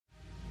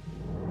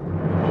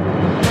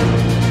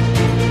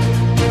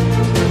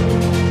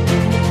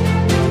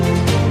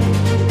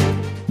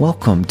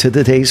Welcome to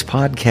today's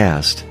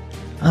podcast.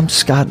 I'm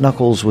Scott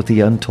Knuckles with The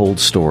Untold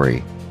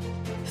Story.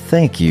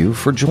 Thank you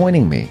for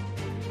joining me.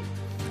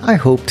 I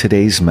hope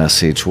today's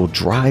message will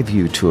drive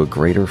you to a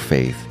greater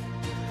faith,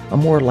 a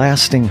more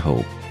lasting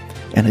hope,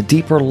 and a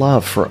deeper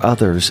love for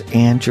others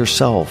and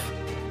yourself.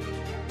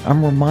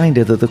 I'm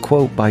reminded of the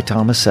quote by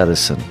Thomas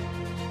Edison.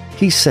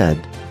 He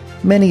said,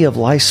 "Many of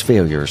life's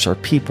failures are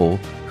people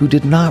who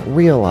did not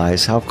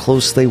realize how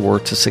close they were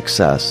to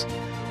success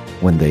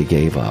when they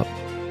gave up."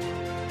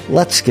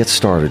 Let's get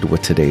started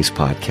with today's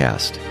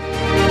podcast.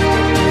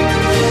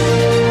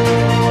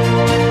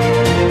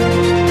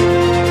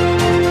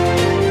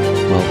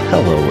 Well,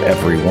 hello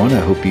everyone. I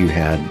hope you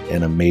had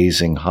an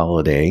amazing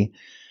holiday.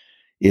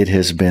 It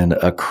has been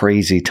a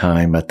crazy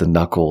time at the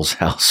Knuckles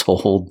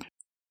household.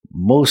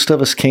 Most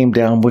of us came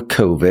down with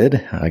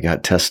COVID. I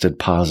got tested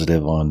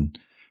positive on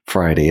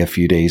Friday a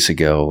few days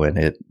ago, and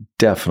it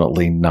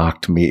definitely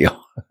knocked me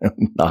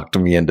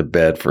into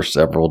bed for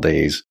several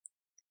days.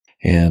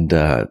 And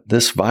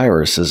this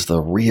virus is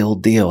the real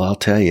deal. I'll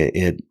tell you,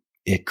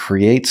 it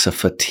creates a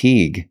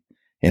fatigue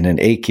and an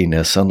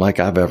achiness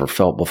unlike I've ever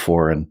felt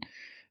before, and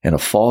a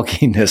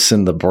fogginess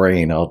in the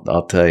brain.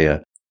 I'll tell you,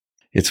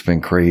 it's been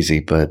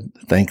crazy. But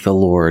thank the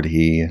Lord,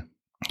 He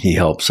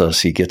helps us.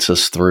 He gets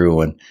us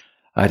through. And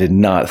I did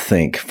not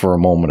think for a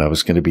moment I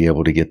was going to be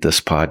able to get this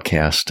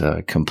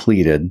podcast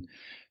completed,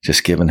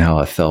 just given how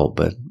I felt.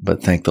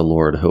 But thank the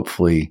Lord.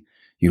 Hopefully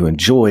you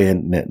enjoy it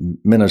and it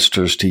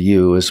ministers to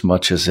you as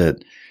much as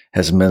it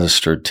has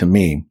ministered to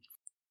me.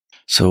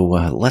 So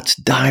let's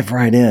dive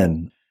right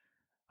in.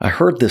 I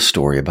heard this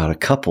story about a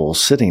couple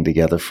sitting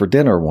together for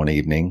dinner one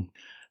evening.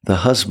 The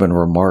husband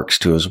remarks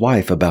to his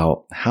wife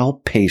about how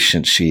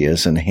patient she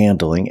is in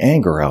handling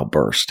anger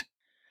outbursts.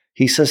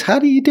 He says, "How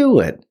do you do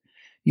it?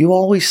 You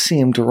always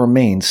seem to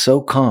remain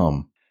so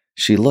calm."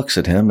 She looks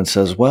at him and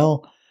says,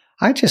 "Well,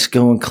 I just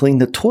go and clean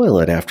the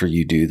toilet after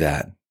you do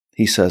that."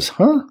 He says,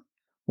 "Huh?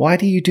 Why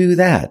do you do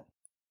that?"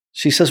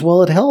 She says,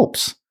 "Well, it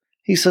helps."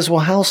 He says,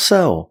 "Well, how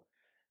so?"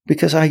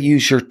 "Because I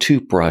use your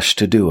toothbrush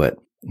to do it."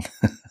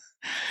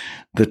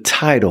 The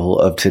title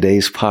of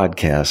today's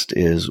podcast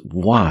is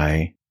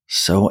Why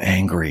So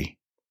Angry?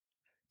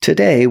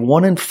 Today,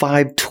 1 in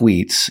 5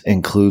 tweets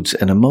includes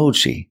an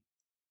emoji.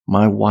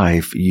 My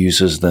wife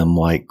uses them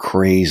like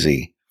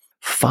crazy.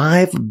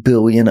 5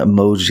 billion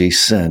emojis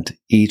sent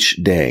each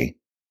day.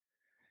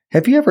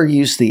 Have you ever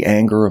used the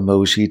anger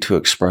emoji to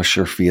express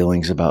your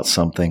feelings about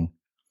something?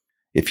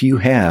 If you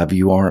have,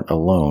 you aren't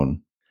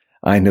alone.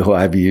 I know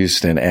I've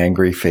used an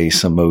angry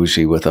face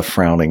emoji with a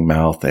frowning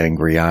mouth,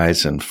 angry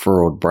eyes, and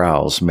furrowed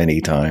brows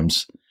many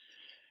times.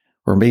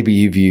 Or maybe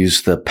you've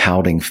used the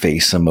pouting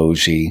face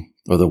emoji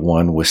or the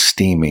one with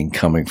steaming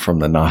coming from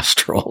the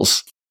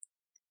nostrils.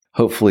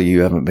 Hopefully you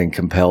haven't been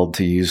compelled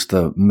to use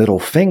the middle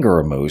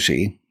finger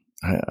emoji.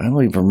 I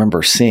don't even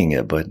remember seeing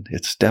it, but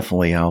it's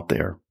definitely out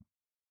there.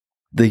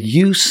 The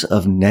use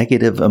of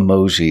negative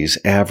emojis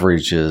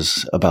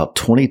averages about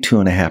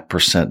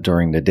 22.5%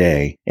 during the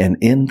day, and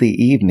in the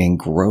evening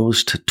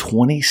grows to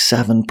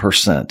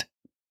 27%.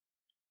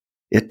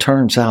 It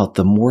turns out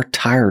the more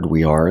tired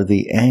we are,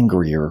 the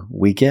angrier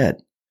we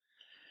get.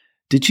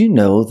 Did you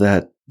know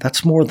that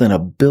that's more than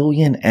 1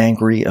 billion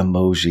angry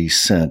emojis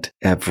sent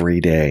every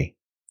day?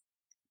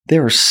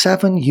 There are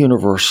 7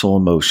 universal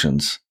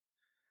emotions: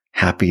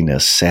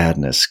 happiness,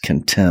 sadness,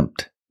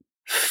 contempt,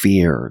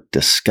 fear,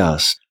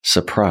 disgust,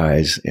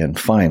 surprise, and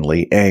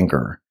finally,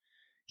 anger.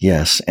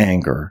 Yes,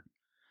 anger.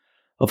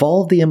 Of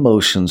all the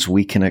emotions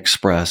we can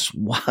express,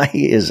 why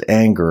is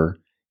anger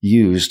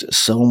used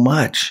so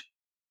much?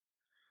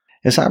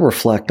 As I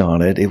reflect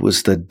on it, it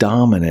was the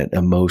dominant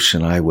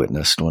emotion I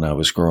witnessed when I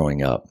was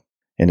growing up,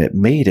 and it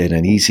made it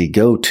an easy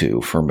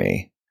go-to for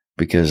me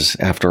because,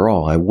 after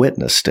all, I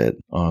witnessed it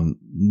on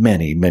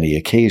many, many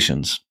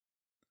occasions.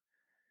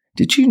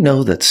 Did you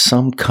know that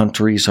some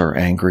countries are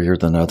angrier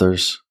than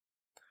others?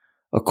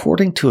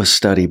 According to a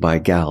study by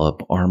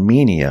Gallup,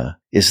 Armenia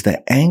is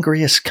the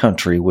angriest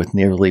country with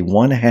nearly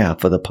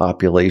 1/2 of the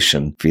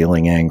population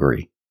feeling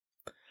angry.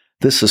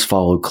 This is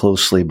followed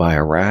closely by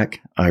Iraq,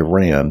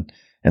 Iran,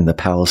 and the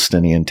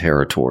Palestinian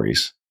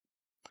territories.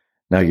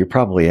 Now you're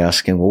probably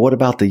asking, well, what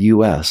about the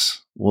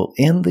U.S.? Well,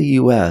 in the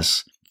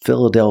U.S.,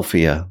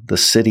 Philadelphia, the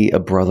city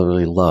of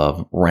brotherly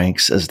love,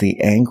 ranks as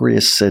the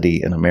angriest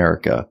city in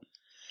America.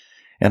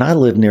 And I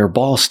live near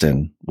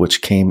Boston,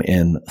 which came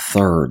in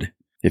 3rd,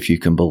 if you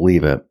can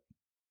believe it.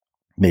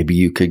 Maybe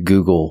you could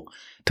Google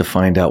to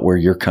find out where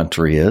your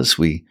country is.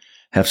 We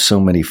have so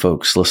many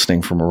folks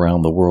listening from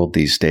around the world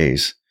these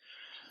days.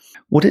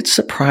 Would it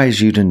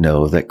surprise you to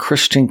know that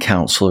Christian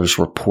counselors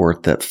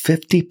report that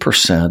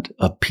 50%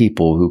 of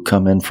people who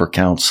come in for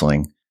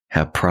counseling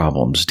have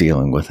problems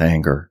dealing with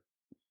anger?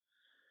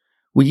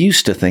 We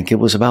used to think it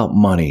was about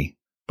money,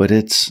 but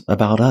it's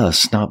about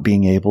us not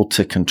being able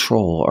to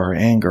control our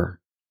anger.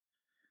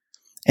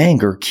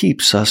 Anger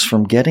keeps us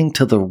from getting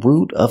to the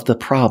root of the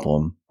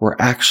problem we're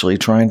actually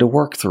trying to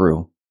work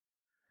through.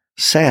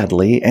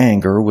 Sadly,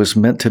 anger was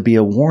meant to be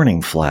a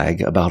warning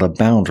flag about a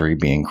boundary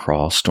being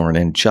crossed or an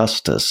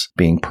injustice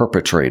being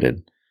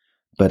perpetrated,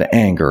 but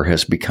anger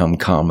has become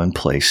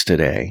commonplace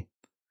today.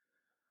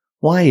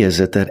 Why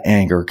is it that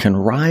anger can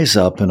rise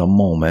up in a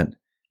moment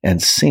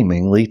and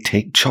seemingly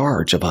take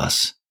charge of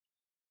us?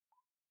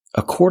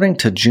 According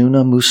to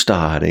Juna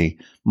Mustad, a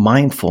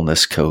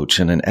mindfulness coach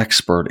and an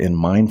expert in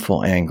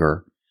mindful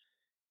anger,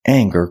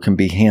 anger can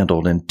be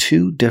handled in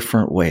two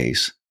different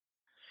ways.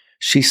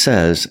 She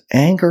says,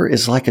 anger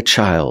is like a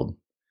child.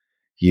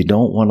 You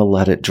don't want to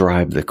let it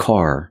drive the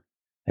car,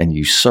 and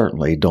you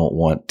certainly don't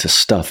want to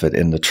stuff it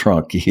in the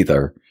trunk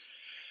either.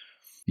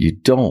 You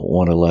don't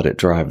want to let it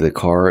drive the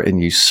car,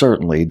 and you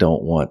certainly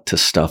don't want to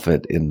stuff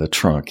it in the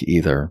trunk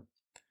either.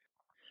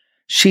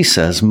 She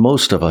says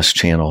most of us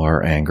channel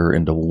our anger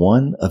into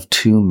one of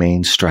two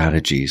main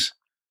strategies.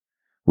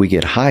 We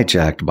get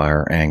hijacked by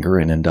our anger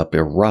and end up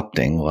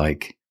erupting,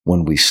 like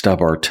when we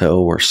stub our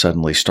toe or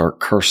suddenly start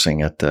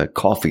cursing at the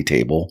coffee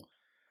table.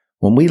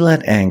 When we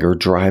let anger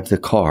drive the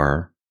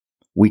car,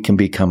 we can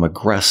become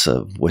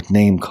aggressive with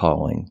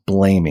name-calling,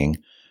 blaming,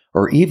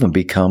 or even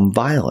become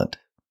violent.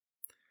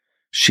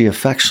 She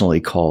affectionately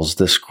calls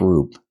this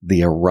group the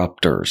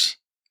eruptors.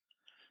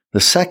 The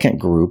second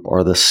group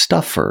are the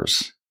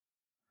stuffers.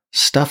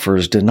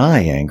 Stuffers deny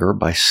anger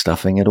by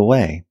stuffing it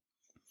away.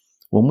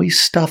 When we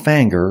stuff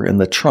anger in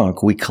the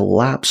trunk, we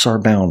collapse our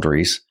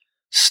boundaries,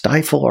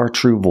 stifle our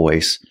true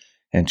voice,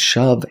 and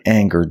shove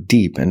anger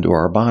deep into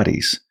our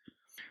bodies.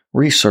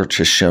 Research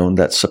has shown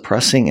that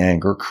suppressing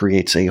anger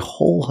creates a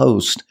whole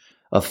host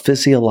of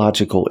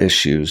physiological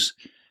issues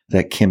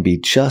that can be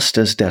just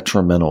as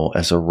detrimental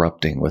as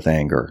erupting with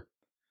anger.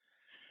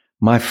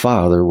 My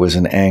father was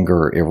an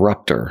anger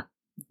erupter.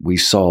 We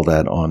saw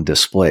that on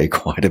display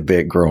quite a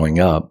bit growing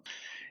up.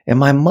 And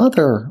my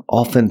mother,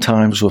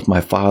 oftentimes with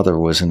my father,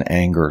 was an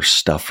anger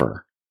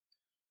stuffer.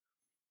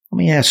 Let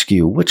me ask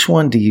you, which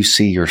one do you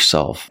see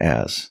yourself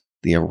as,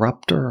 the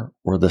erupter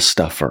or the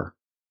stuffer?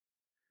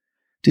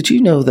 Did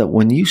you know that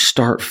when you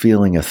start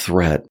feeling a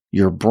threat,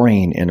 your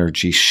brain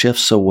energy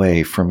shifts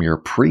away from your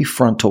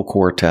prefrontal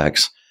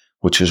cortex,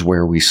 which is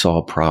where we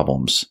solve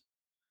problems?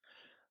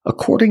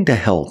 According to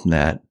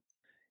HealthNet,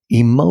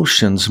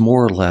 emotions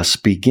more or less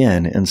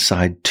begin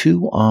inside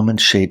two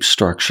almond-shaped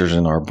structures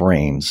in our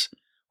brains,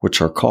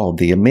 which are called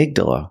the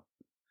amygdala.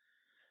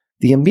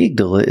 The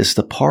amygdala is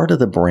the part of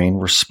the brain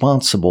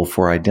responsible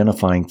for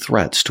identifying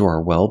threats to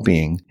our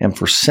well-being and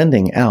for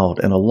sending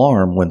out an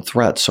alarm when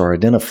threats are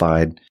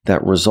identified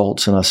that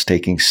results in us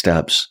taking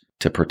steps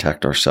to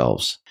protect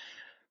ourselves.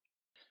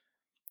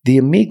 The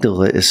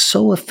amygdala is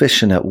so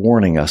efficient at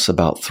warning us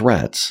about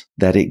threats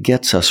that it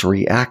gets us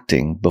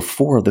reacting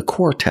before the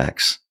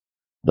cortex,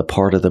 the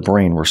part of the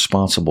brain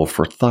responsible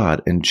for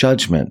thought and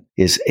judgment,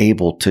 is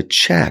able to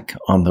check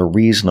on the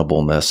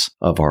reasonableness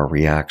of our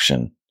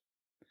reaction.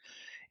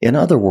 In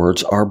other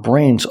words, our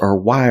brains are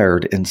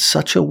wired in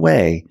such a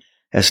way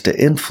as to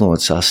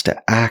influence us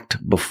to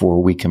act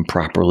before we can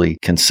properly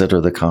consider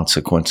the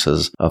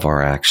consequences of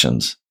our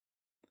actions.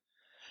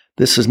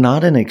 This is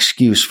not an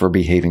excuse for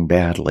behaving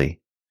badly.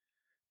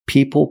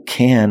 People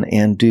can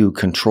and do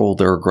control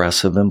their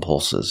aggressive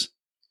impulses.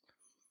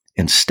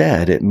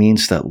 Instead, it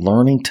means that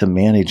learning to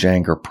manage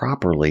anger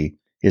properly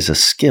is a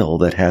skill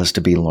that has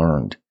to be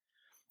learned,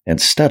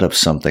 instead of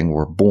something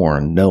we're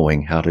born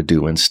knowing how to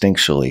do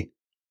instinctually.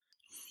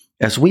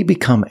 As we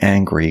become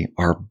angry,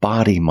 our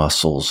body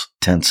muscles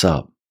tense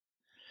up.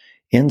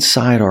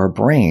 Inside our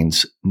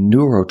brains,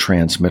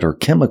 neurotransmitter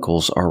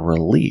chemicals are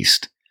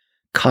released,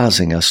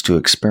 causing us to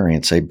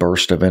experience a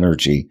burst of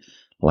energy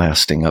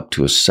lasting up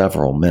to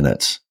several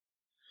minutes.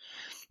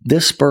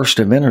 This burst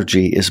of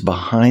energy is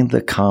behind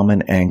the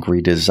common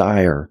angry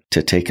desire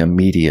to take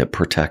immediate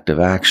protective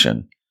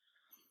action.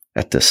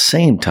 At the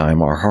same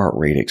time, our heart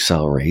rate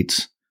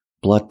accelerates,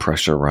 blood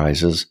pressure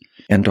rises,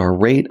 and our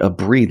rate of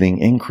breathing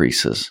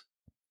increases.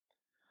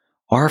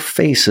 Our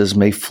faces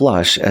may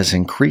flush as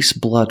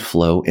increased blood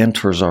flow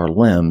enters our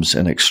limbs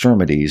and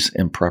extremities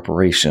in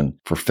preparation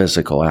for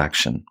physical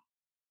action.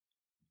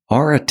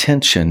 Our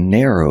attention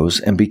narrows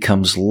and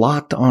becomes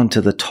locked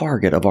onto the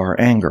target of our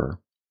anger.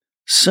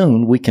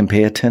 Soon we can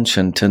pay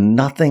attention to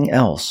nothing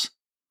else.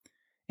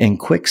 In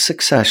quick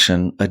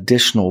succession,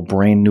 additional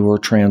brain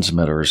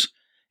neurotransmitters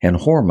and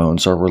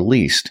hormones are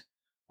released,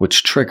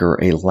 which trigger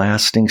a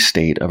lasting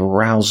state of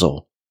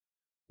arousal.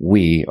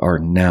 We are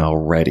now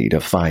ready to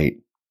fight.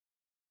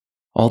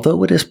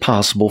 Although it is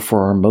possible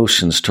for our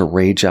emotions to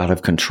rage out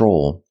of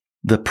control,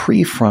 the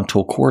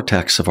prefrontal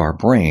cortex of our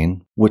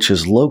brain, which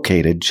is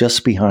located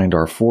just behind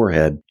our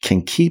forehead,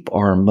 can keep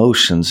our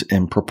emotions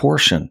in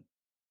proportion.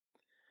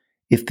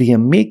 If the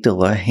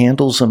amygdala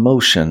handles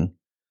emotion,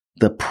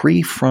 the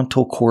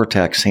prefrontal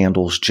cortex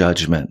handles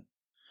judgment.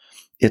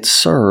 It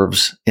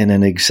serves in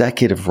an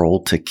executive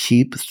role to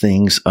keep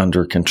things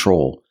under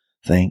control.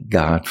 Thank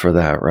God for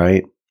that,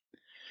 right?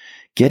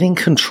 Getting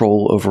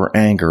control over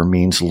anger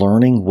means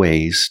learning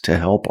ways to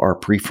help our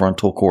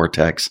prefrontal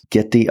cortex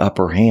get the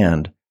upper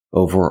hand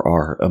over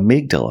our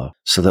amygdala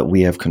so that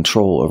we have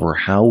control over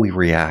how we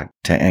react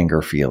to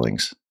anger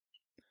feelings.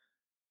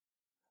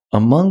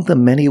 Among the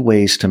many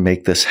ways to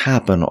make this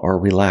happen are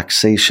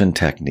relaxation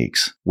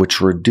techniques, which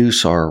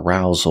reduce our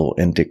arousal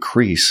and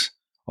decrease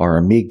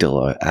our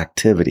amygdala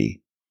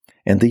activity,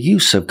 and the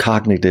use of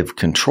cognitive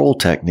control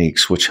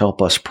techniques, which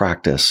help us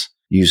practice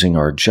using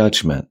our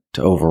judgment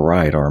to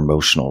override our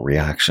emotional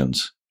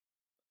reactions.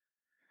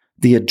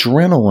 The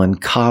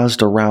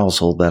adrenaline-caused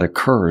arousal that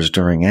occurs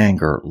during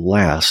anger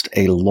lasts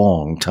a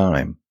long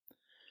time,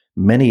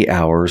 many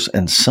hours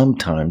and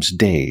sometimes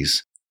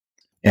days,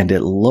 and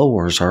it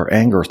lowers our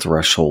anger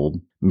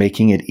threshold,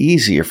 making it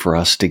easier for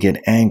us to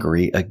get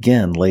angry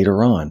again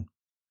later on.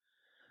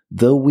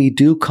 Though we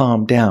do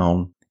calm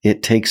down,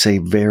 it takes a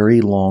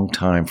very long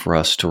time for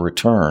us to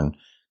return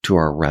to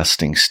our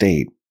resting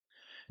state.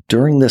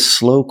 During this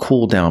slow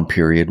cool-down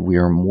period, we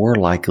are more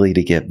likely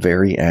to get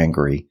very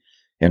angry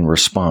in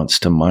response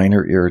to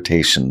minor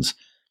irritations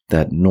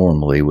that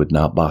normally would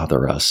not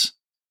bother us.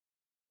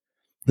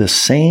 The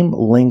same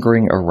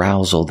lingering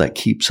arousal that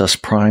keeps us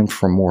primed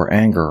for more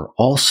anger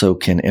also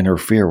can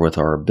interfere with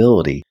our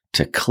ability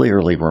to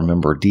clearly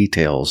remember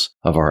details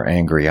of our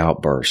angry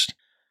outburst.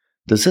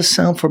 Does this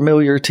sound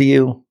familiar to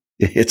you?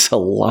 It's a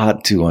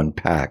lot to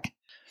unpack.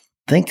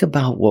 Think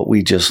about what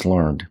we just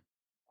learned.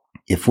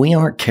 If we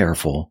aren't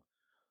careful,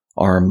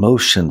 our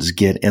emotions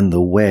get in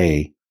the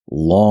way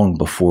long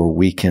before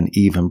we can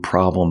even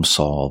problem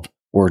solve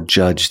or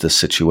judge the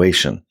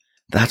situation.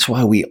 That's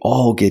why we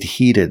all get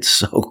heated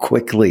so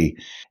quickly.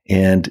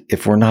 And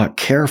if we're not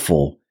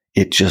careful,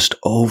 it just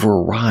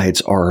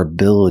overrides our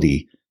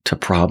ability to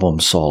problem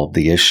solve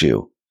the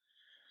issue.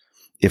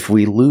 If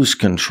we lose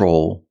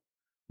control,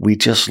 we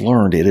just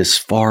learned it is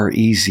far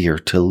easier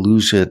to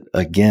lose it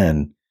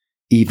again,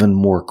 even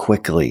more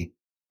quickly.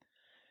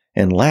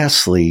 And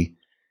lastly,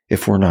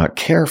 if we're not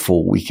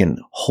careful, we can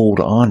hold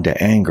on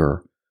to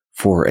anger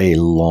for a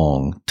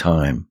long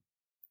time.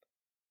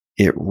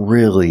 It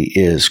really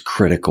is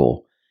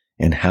critical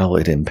in how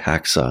it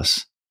impacts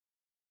us.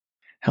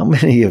 How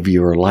many of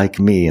you are like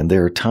me and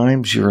there are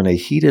times you're in a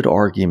heated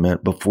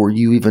argument before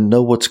you even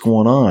know what's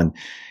going on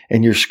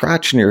and you're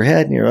scratching your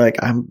head and you're like,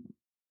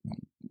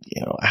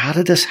 how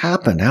did this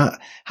happen?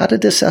 How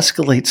did this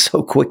escalate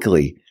so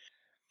quickly?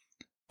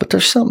 But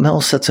there's something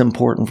else that's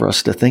important for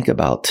us to think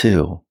about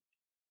too.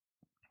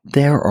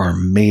 There are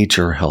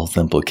major health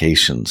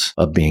implications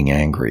of being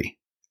angry.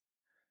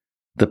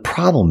 The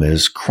problem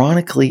is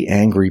chronically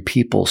angry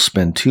people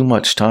spend too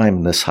much time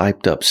in this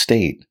hyped up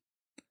state.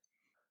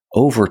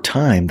 Over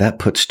time, that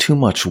puts too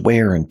much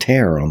wear and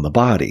tear on the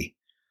body,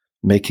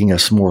 making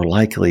us more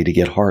likely to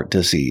get heart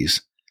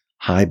disease,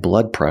 high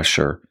blood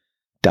pressure,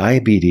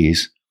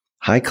 diabetes,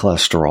 high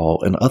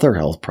cholesterol, and other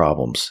health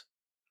problems.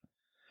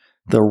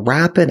 The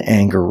rapid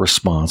anger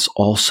response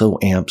also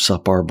amps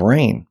up our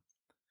brain.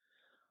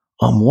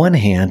 On one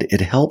hand,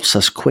 it helps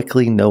us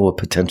quickly know a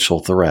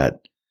potential threat.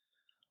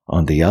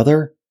 On the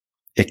other,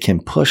 it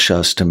can push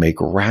us to make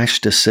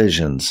rash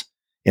decisions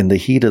in the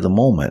heat of the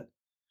moment.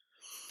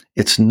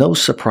 It's no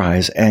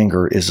surprise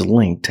anger is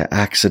linked to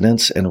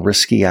accidents and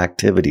risky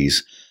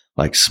activities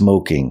like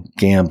smoking,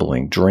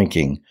 gambling,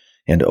 drinking,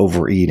 and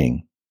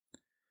overeating.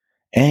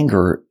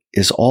 Anger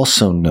is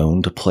also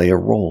known to play a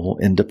role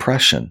in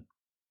depression.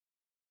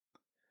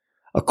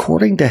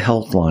 According to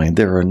Healthline,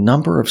 there are a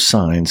number of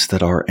signs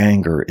that our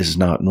anger is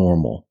not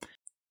normal.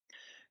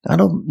 I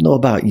don't know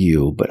about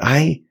you, but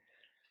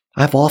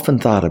I've often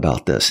thought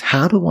about this.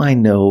 How do I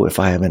know if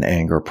I have an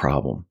anger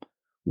problem?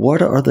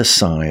 What are the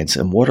signs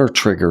and what are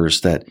triggers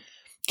that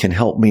can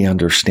help me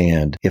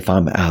understand if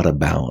I'm out of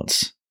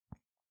balance?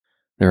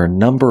 There are a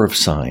number of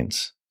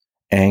signs.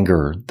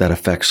 Anger that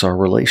affects our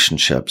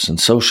relationships and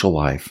social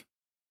life.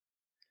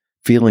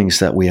 Feelings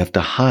that we have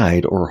to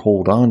hide or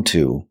hold on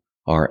to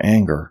are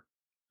anger.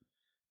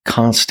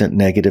 Constant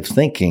negative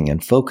thinking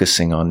and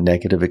focusing on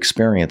negative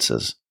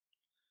experiences.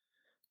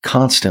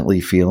 Constantly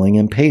feeling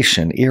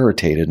impatient,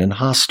 irritated, and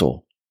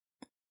hostile.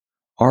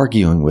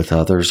 Arguing with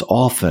others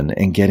often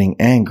and getting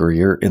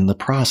angrier in the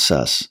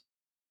process.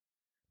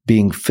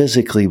 Being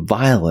physically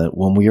violent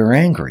when we are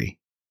angry.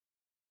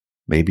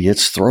 Maybe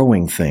it's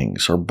throwing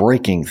things or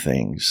breaking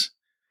things.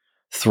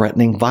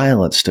 Threatening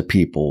violence to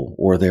people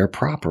or their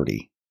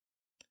property.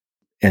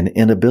 An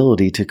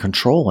inability to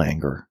control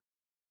anger.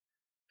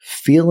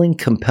 Feeling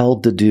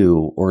compelled to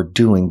do or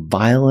doing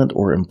violent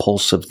or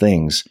impulsive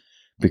things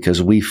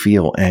because we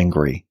feel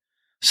angry,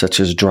 such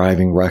as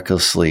driving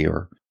recklessly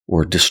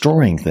or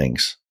destroying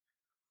things.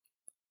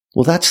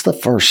 Well, that's the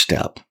first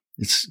step.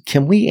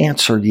 Can we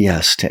answer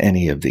yes to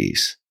any of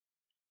these?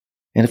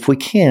 And if we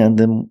can,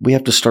 then we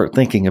have to start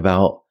thinking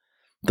about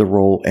the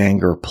role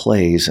anger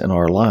plays in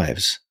our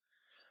lives.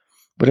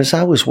 But as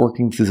I was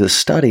working through this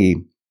study,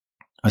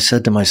 I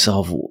said to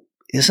myself,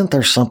 isn't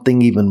there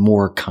something even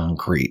more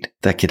concrete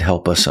that could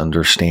help us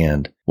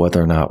understand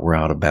whether or not we're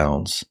out of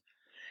bounds?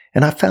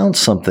 And I found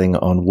something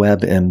on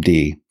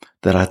WebMD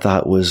that I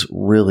thought was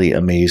really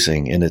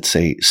amazing, and it's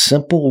a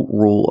simple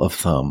rule of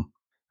thumb.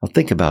 Now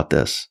think about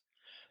this.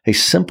 A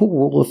simple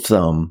rule of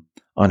thumb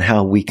on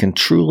how we can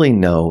truly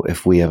know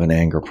if we have an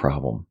anger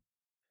problem.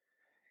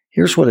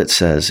 Here's what it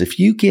says. If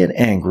you get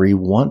angry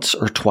once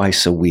or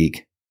twice a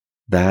week,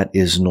 that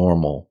is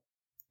normal.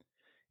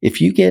 If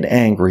you get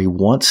angry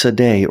once a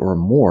day or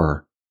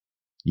more,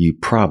 you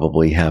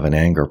probably have an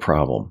anger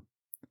problem.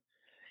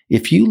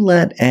 If you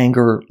let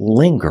anger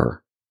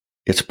linger,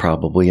 it's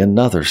probably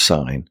another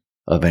sign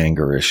of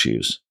anger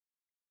issues.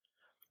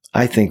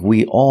 I think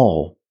we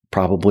all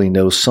probably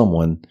know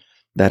someone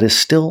that is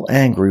still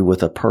angry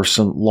with a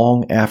person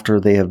long after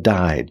they have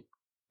died.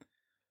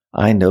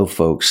 I know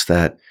folks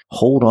that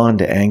hold on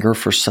to anger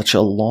for such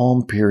a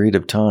long period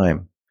of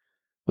time.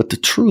 But the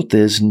truth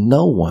is,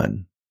 no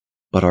one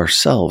but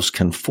ourselves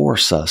can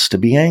force us to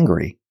be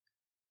angry.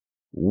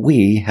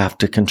 We have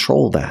to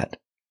control that.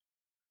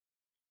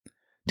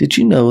 Did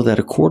you know that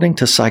according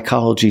to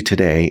Psychology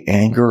Today,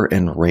 anger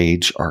and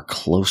rage are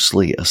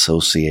closely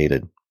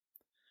associated?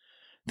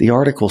 The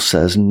article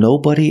says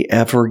nobody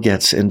ever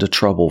gets into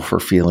trouble for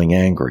feeling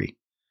angry,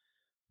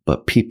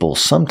 but people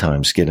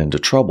sometimes get into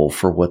trouble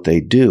for what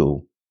they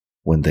do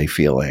when they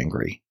feel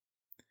angry.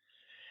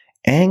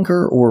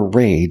 Anger or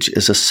rage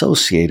is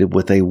associated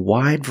with a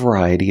wide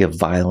variety of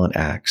violent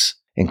acts,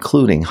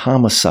 including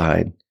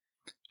homicide,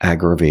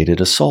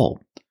 aggravated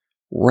assault,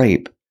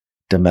 rape,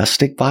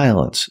 domestic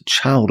violence,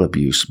 child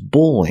abuse,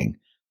 bullying,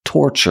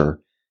 torture,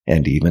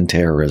 and even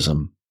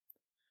terrorism.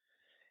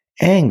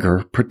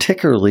 Anger,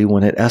 particularly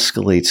when it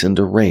escalates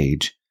into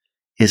rage,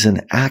 is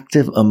an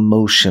active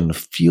emotion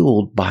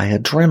fueled by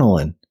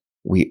adrenaline.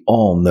 We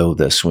all know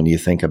this when you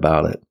think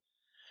about it.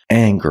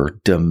 Anger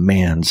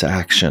demands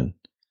action,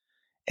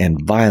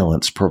 and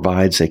violence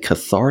provides a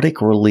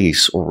cathartic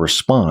release or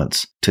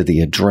response to the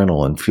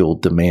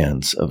adrenaline-fueled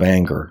demands of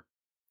anger.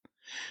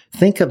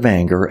 Think of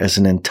anger as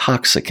an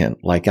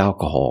intoxicant like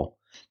alcohol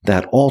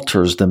that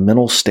alters the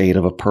mental state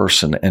of a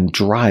person and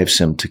drives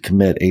him to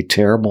commit a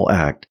terrible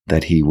act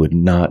that he would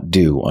not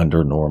do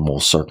under normal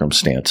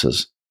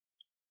circumstances.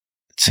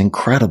 It's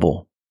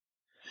incredible.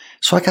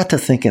 So I got to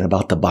thinking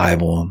about the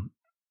Bible,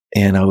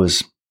 and I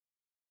was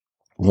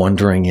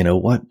wondering,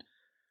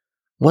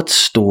 what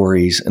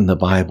stories in the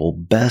Bible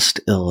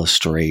best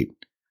illustrate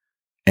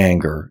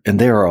anger? And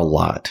there are a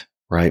lot,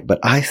 right? But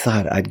I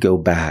thought I'd go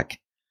back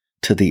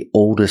to the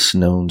oldest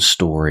known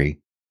story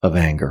of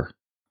anger.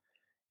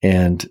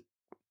 And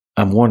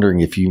I'm wondering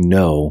if you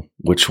know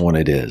which one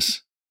it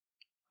is.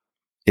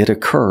 It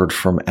occurred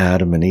from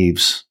Adam and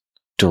Eve's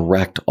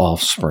direct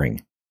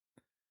offspring.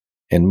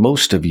 And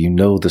most of you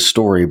know the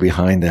story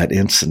behind that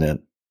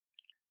incident.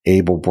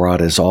 Abel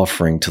brought his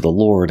offering to the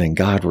Lord, and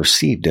God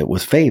received it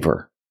with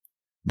favor.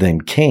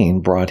 Then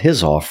Cain brought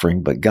his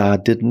offering, but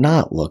God did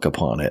not look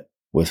upon it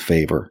with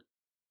favor.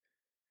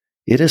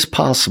 It is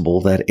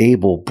possible that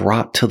Abel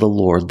brought to the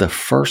Lord the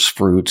first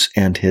fruits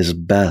and his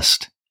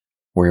best,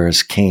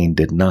 whereas Cain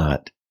did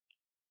not.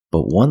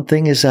 But one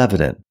thing is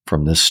evident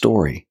from this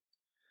story.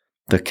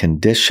 The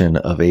condition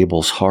of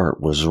Abel's heart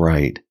was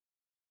right,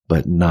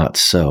 but not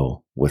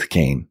so with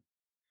Cain.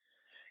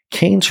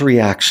 Cain's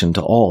reaction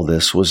to all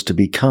this was to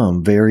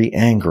become very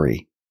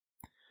angry.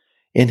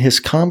 In his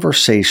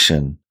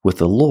conversation with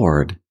the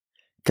Lord,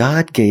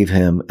 God gave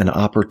him an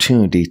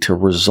opportunity to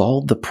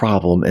resolve the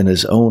problem in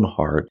his own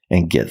heart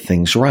and get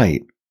things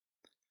right.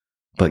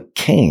 But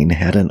Cain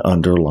had an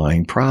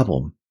underlying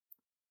problem.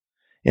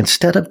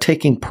 Instead of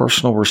taking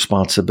personal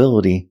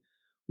responsibility,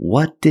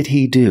 what did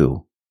he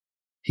do?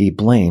 He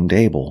blamed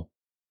Abel.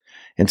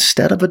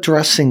 Instead of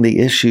addressing the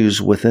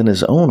issues within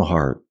his own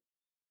heart,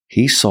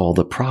 he saw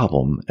the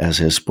problem as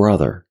his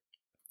brother.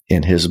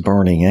 In his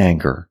burning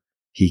anger,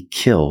 he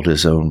killed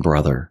his own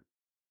brother.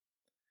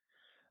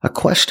 A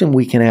question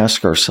we can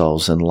ask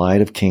ourselves in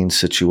light of Cain's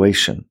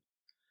situation: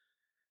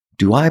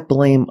 do I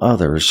blame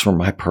others for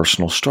my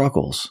personal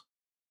struggles?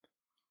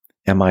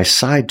 Am I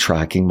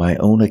sidetracking my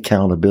own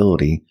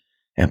accountability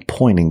and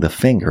pointing the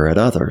finger at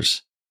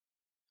others?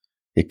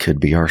 It could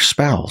be our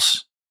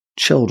spouse,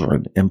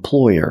 children,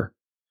 employer,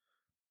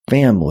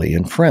 family,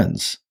 and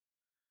friends.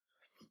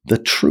 The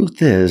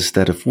truth is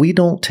that if we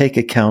don't take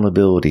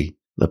accountability,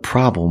 the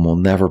problem will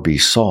never be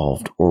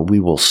solved, or we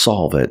will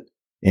solve it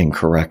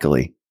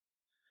incorrectly.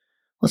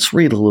 Let's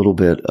read a little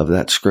bit of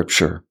that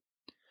scripture.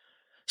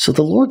 So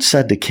the Lord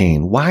said to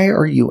Cain, "Why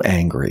are you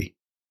angry?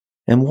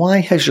 And why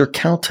has your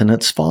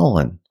countenance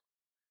fallen?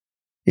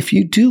 If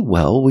you do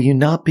well, will you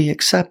not be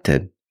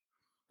accepted?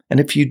 And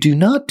if you do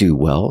not do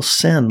well,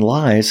 sin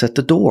lies at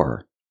the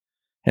door,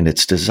 and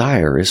its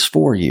desire is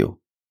for you,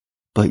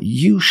 but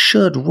you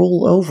should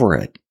rule over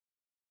it."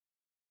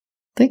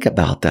 Think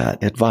about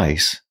that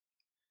advice.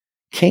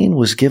 Cain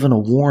was given a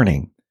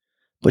warning,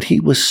 but he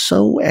was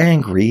so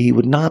angry he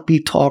would not be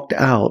talked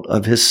out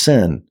of his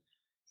sin,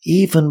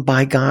 even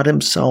by God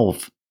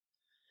himself.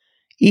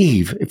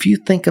 Eve, if you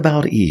think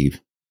about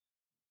Eve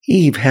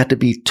had to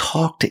be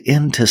talked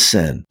into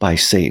sin by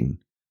Satan.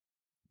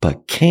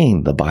 But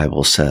Cain, the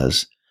Bible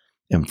says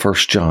in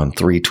 1 John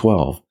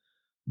 3:12,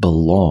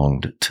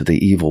 belonged to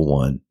the evil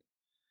one.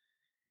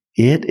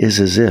 It is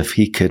as if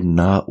he could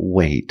not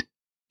wait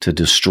to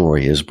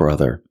destroy his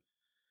brother,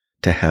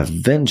 to have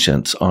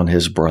vengeance on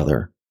his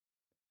brother.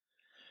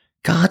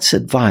 God's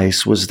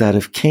advice was that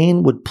if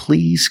Cain would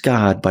please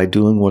God by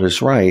doing what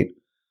is right,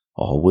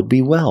 all would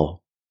be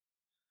well.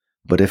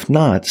 But if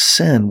not,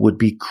 sin would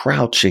be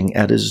crouching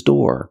at his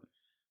door,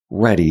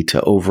 ready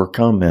to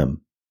overcome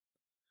him.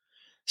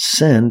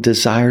 Sin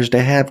desires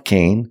to have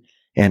Cain,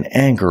 and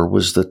anger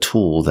was the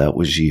tool that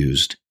was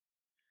used.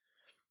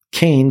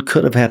 Cain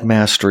could have had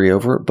mastery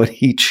over it, but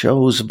he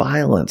chose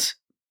violence.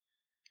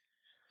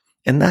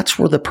 And that's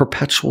where the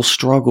perpetual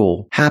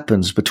struggle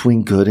happens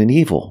between good and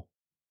evil.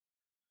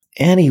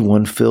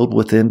 Anyone filled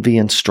with envy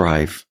and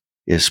strife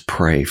is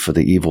prey for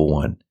the evil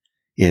one.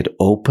 It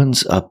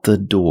opens up the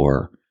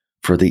door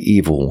for the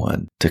evil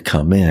one to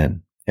come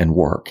in and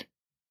work.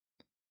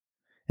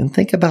 And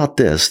think about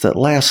this, that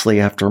lastly,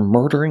 after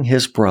murdering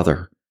his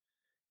brother,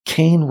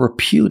 Cain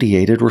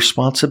repudiated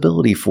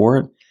responsibility for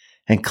it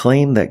and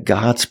claimed that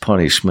God's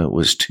punishment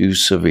was too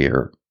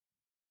severe.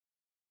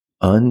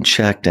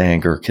 Unchecked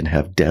anger can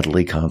have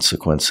deadly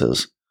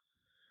consequences.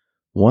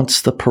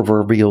 Once the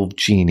proverbial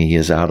genie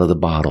is out of the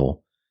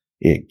bottle,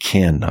 it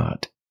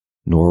cannot,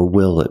 nor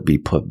will it be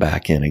put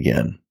back in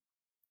again.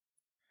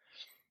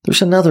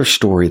 There's another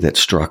story that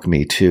struck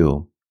me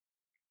too,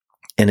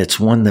 and it's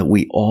one that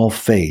we all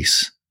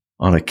face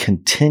on a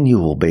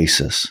continual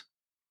basis.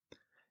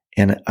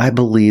 And I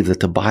believe that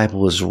the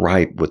Bible is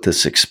right with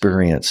this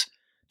experience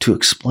to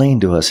explain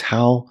to us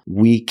how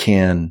we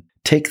can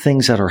take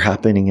things that are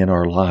happening in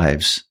our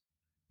lives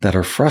that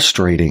are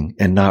frustrating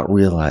and not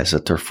realize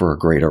that they're for a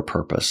greater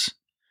purpose.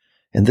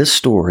 And this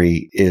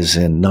story is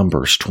in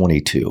Numbers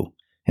 22,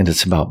 and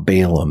it's about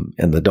Balaam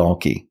and the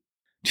donkey.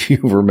 Do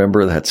you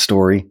remember that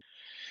story?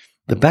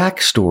 The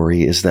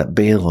backstory is that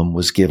Balaam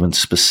was given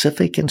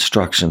specific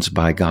instructions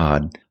by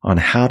God on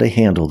how to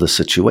handle the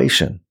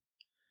situation.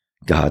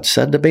 God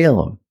said to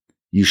Balaam,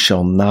 "You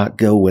shall not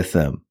go with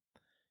them.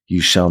 You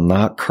shall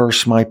not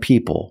curse my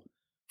people,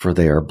 for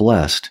they are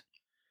blessed."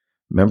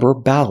 Remember,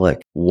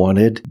 Balak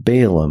wanted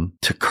Balaam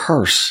to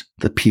curse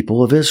the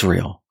people of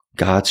Israel,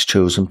 God's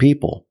chosen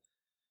people.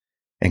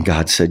 And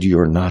God said,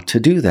 "You're not to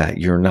do that.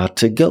 You're not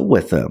to go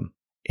with them."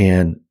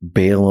 And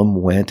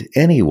Balaam went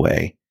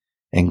anyway,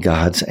 and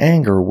God's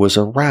anger was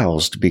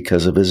aroused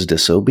because of his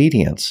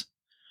disobedience.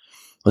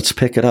 Let's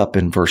pick it up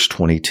in verse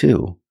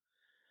 22.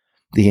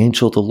 The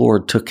angel of the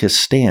Lord took his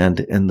stand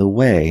in the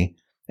way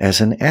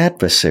as an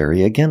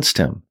adversary against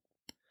him.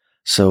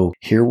 So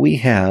here we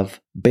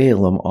have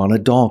Balaam on a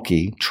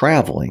donkey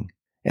traveling,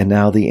 and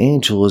now the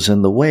angel is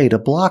in the way to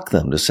block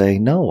them, to say,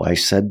 "No, I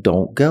said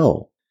don't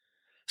go."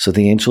 So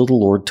the angel of the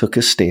Lord took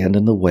his stand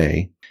in the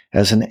way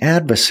as an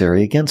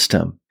adversary against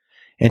him,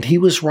 and he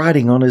was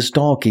riding on his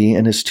donkey,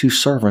 and his 2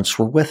 servants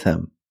were with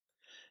him.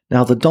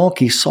 Now the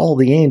donkey saw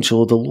the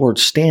angel of the Lord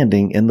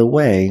standing in the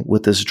way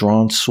with his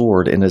drawn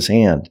sword in his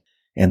hand,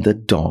 and the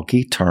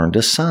donkey turned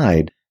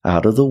aside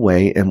out of the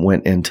way and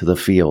went into the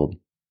field.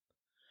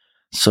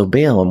 So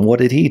Balaam, what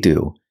did he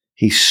do?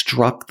 He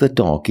struck the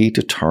donkey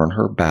to turn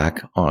her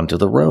back onto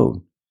the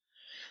road.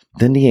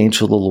 Then the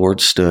angel of the Lord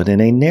stood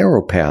in a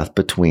narrow path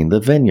between the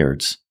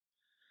vineyards,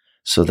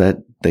 so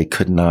that they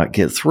could not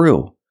get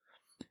through.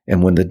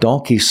 And when the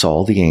donkey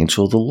saw the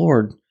angel of the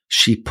Lord,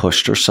 she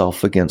pushed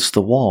herself against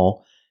the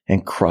wall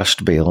and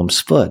crushed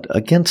Balaam's foot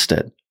against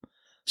it.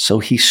 So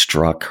he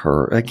struck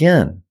her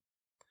again.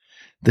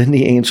 Then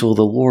the angel of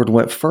the Lord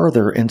went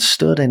further and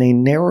stood in a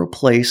narrow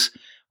place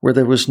where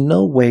there was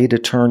no way to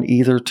turn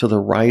either to the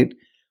right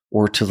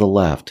or to the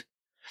left.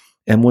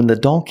 And when the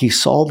donkey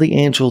saw the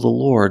angel of the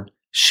Lord,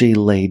 she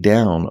lay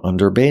down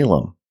under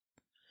Balaam.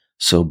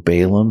 So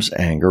Balaam's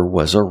anger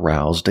was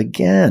aroused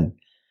again,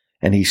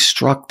 and he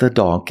struck the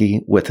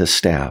donkey with his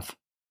staff.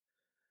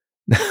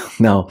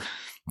 Now,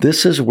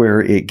 this is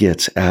where it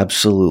gets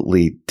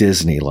absolutely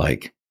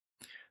Disney-like,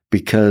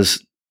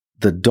 because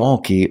the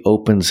donkey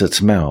opens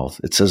its mouth.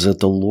 It says that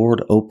the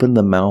Lord opened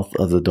the mouth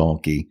of the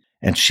donkey,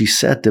 and she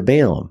said to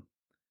Balaam,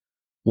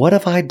 "What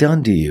have I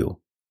done to you,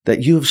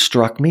 that you have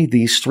struck me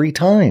these 3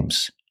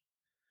 times?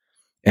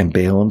 And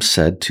Balaam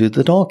said to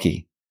the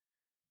donkey,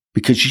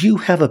 "Because you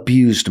have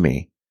abused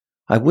me.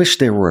 I wish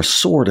there were a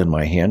sword in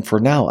my hand, for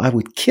now I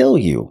would kill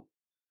you."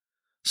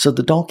 So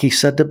the donkey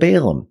said to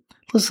Balaam,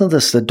 listen to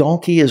this, the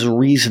donkey is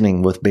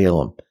reasoning with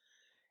Balaam,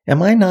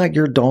 "Am I not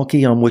your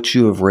donkey on which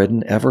you have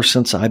ridden ever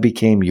since I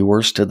became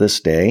yours to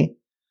this day?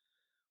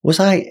 Was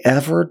I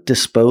ever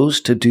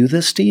disposed to do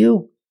this to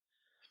you?"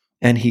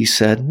 And he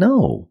said,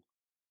 "No."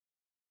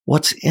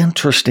 What's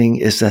interesting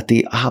is that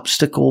the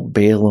obstacle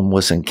Balaam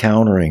was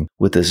encountering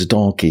with his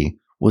donkey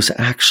was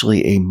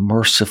actually a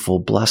merciful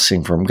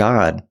blessing from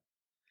God.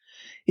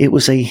 It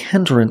was a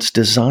hindrance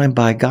designed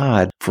by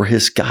God for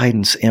his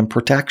guidance and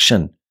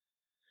protection.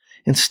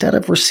 Instead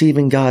of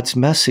receiving God's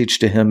message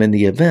to him in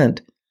the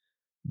event,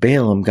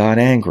 Balaam got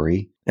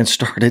angry and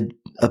started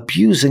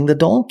abusing the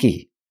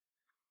donkey.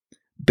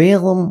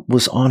 Balaam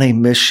was on a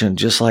mission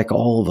just like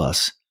all of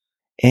us,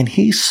 and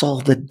he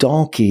saw the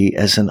donkey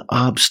as an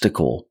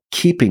obstacle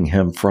keeping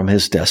him from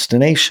his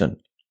destination.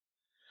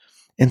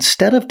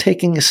 Instead of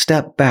taking a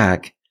step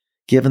back,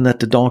 given that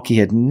the donkey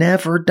had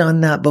never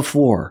done that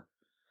before,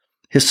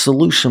 his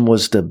solution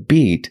was to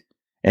beat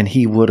and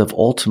he would have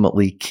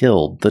ultimately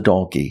killed the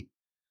donkey.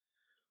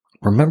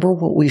 Remember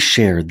what we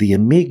shared. The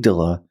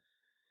amygdala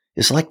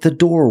is like the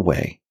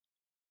doorway,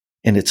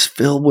 and it's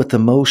filled with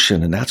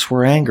emotion, and that's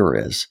where anger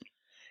is.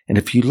 And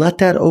if you let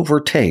that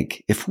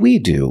overtake, if we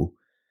do,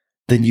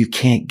 then you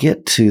can't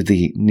get to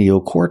the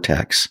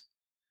neocortex,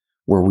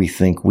 where we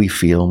think, we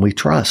feel, and we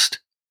trust.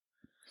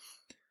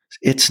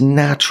 It's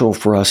natural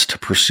for us to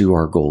pursue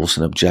our goals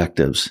and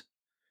objectives.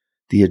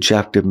 The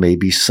objective may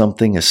be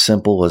something as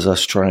simple as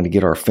us trying to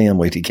get our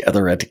family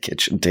together at the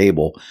kitchen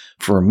table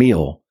for a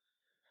meal.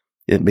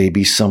 It may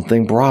be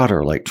something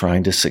broader, like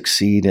trying to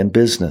succeed in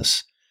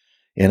business,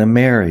 in a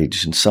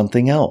marriage, and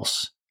something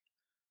else.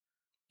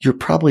 You're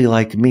probably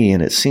like me,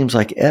 and it seems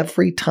like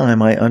every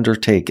time I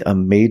undertake a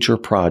major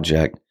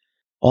project,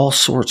 all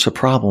sorts of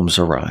problems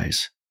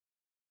arise.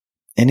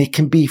 And it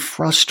can be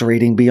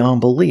frustrating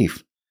beyond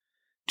belief,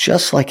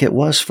 just like it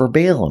was for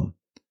Balaam.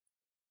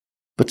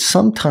 But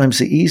sometimes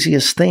the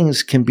easiest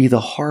things can be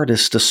the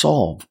hardest to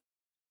solve.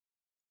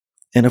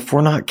 And if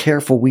we're not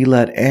careful, we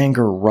let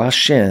anger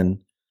rush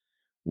in,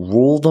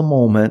 rule the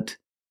moment,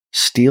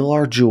 steal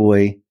our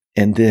joy,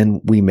 and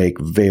then we make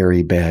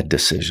very bad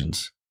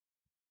decisions.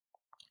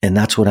 And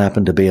that's what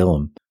happened to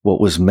Balaam. What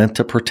was meant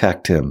to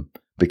protect him,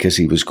 because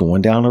he was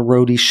going down a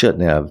road he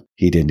shouldn't have,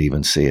 he didn't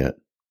even see it.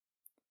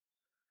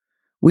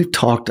 We've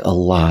talked a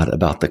lot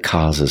about the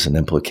causes and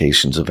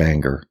implications of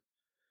anger.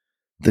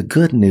 The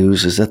good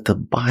news is that the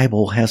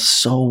Bible has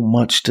so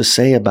much to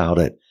say about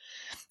it,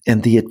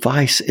 and the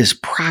advice is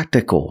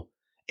practical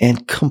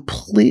and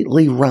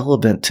completely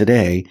relevant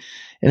today.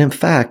 And in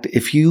fact,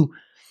 if you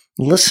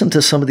listen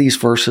to some of these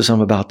verses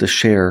I'm about to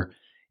share,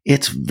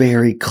 it's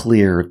very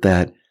clear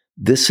that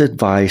this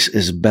advice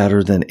is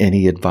better than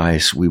any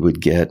advice we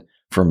would get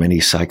from any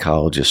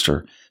psychologist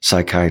or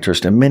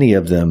psychiatrist, and many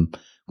of them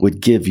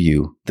would give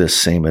you this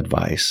same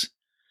advice.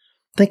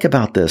 Think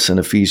about this in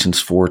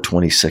Ephesians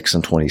 4:26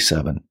 and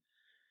 27.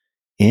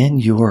 In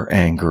your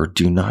anger,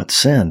 do not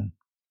sin.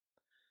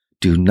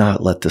 Do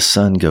not let the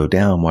sun go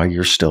down while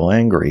you're still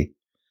angry.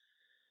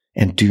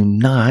 And do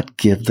not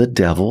give the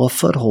devil a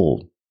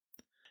foothold.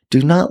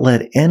 Do not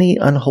let any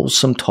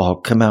unwholesome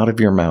talk come out of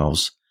your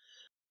mouths,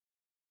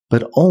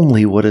 but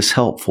only what is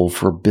helpful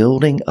for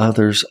building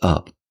others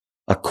up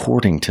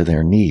according to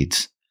their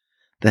needs,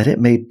 that it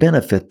may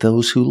benefit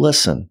those who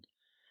listen.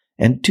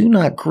 And do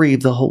not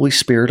grieve the Holy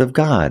Spirit of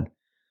God,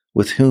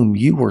 with whom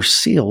you were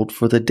sealed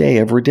for the day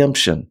of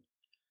redemption.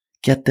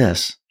 Get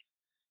this.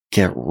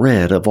 Get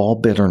rid of all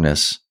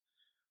bitterness,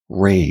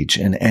 rage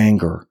and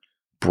anger,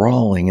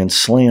 brawling and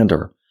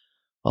slander,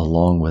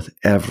 along with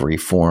every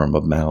form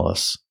of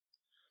malice.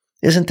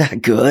 Isn't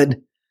that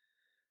good?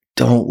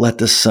 Don't let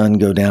the sun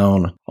go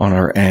down on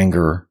our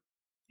anger.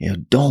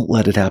 Don't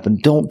let it happen.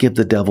 Don't give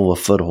the devil a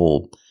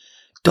foothold.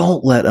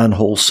 Don't let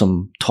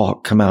unwholesome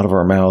talk come out of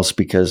our mouths,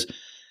 because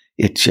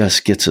it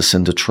just gets us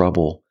into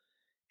trouble.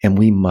 And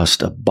we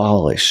must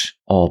abolish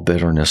all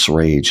bitterness,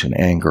 rage, and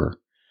anger,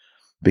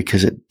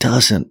 because it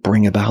doesn't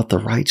bring about the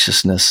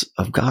righteousness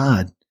of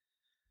God.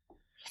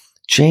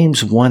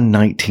 James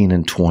 1:19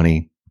 and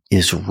 20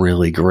 is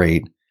really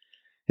great.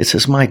 It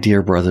says, my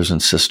dear brothers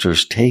and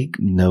sisters, take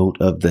note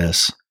of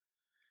this.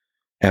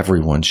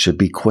 Everyone should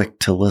be quick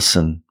to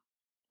listen,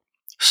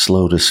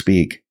 slow to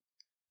speak,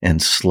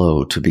 and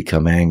slow to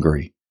become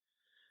angry,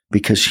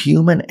 because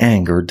human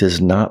anger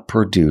does not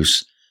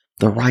produce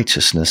the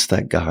righteousness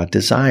that God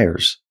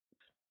desires.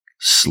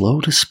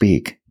 Slow to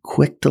speak,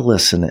 quick to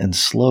listen, and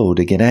slow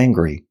to get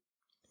angry.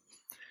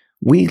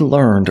 We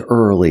learned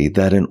early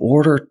that in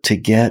order to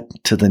get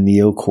to the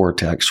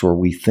neocortex, where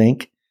we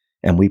think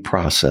and we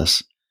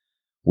process,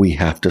 we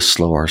have to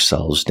slow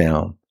ourselves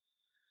down.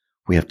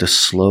 We have to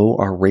slow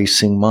our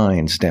racing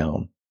minds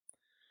down.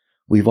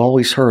 We've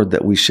always heard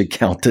that we should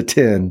count to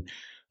 10.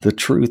 The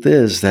truth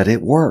is that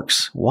it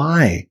works.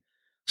 Why?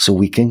 So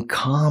we can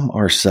calm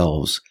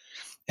ourselves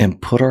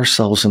and put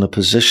ourselves in a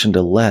position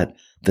to let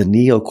the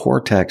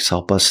neocortex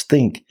help us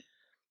think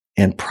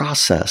and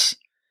process.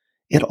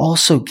 It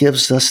also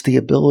gives us the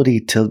ability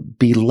to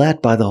be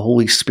led by the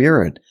Holy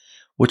Spirit,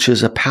 which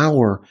is a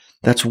power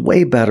that's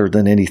way better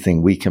than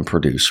anything we can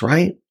produce,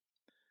 right?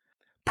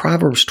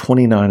 Proverbs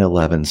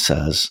 29:11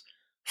 says,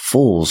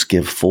 fools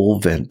give full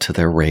vent to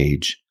their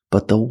rage,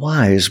 but the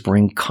wise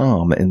bring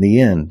calm in the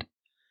end.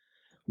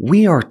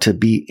 We are to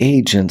be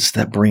agents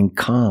that bring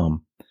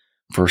calm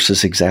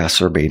versus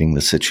exacerbating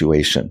the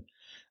situation.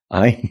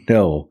 I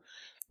know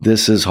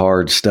this is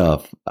hard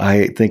stuff.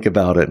 I think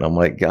about it and I'm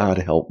like, God,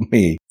 help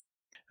me.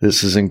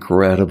 This is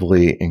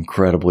incredibly,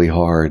 incredibly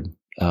hard.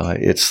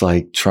 It's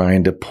like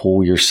trying to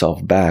pull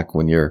yourself back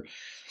when you're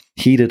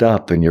heated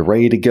up and you're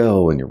ready to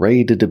go and you're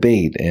ready to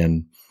debate.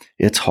 And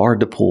it's hard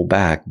to pull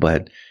back,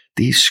 but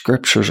these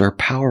scriptures are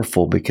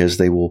powerful because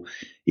they will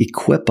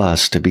equip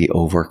us to be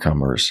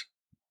overcomers.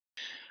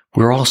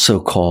 We're also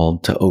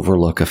called to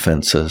overlook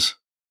offenses.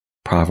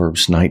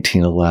 Proverbs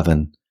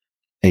 19:11,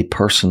 a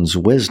person's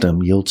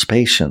wisdom yields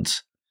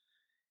patience.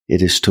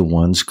 It is to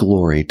one's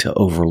glory to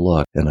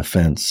overlook an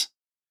offense.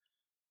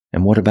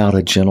 And what about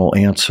a gentle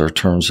answer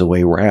turns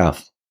away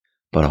wrath?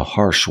 but a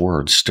harsh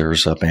word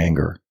stirs up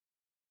anger.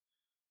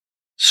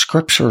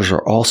 Scriptures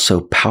are also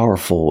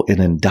powerful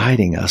in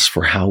indicting us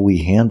for how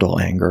we handle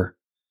anger.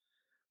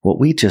 What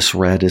we just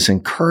read is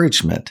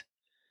encouragement,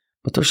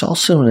 but there's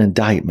also an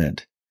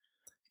indictment.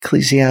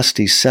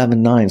 Ecclesiastes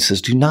 7:9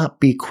 says, "Do not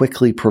be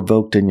quickly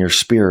provoked in your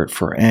spirit,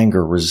 for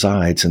anger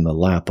resides in the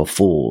lap of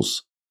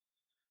fools."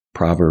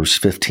 Proverbs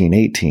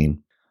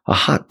 15:18, "A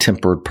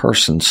hot-tempered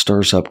person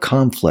stirs up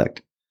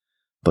conflict,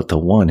 but the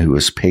one who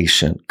is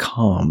patient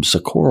calms a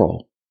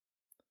quarrel."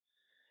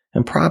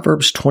 And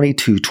Proverbs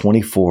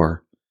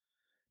 22:24,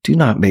 "Do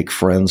not make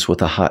friends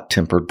with a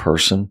hot-tempered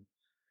person.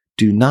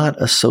 Do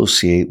not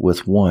associate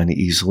with one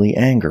easily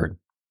angered."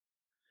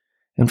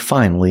 And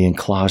finally, in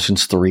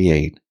Colossians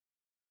 3:8,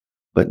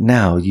 "But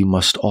now you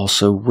must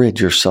also rid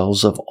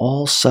yourselves of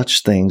all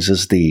such things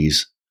as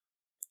these: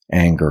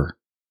 anger,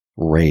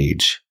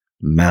 rage,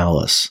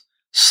 malice,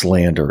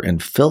 slander,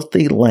 and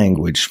filthy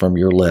language from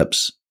your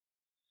lips."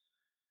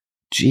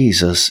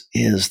 Jesus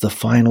is the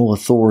final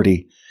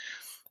authority.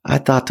 I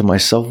thought to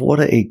myself, what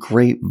a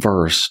great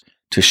verse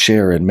to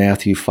share in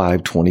Matthew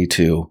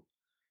 5:22.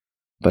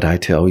 But I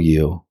tell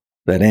you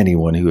that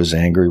anyone who is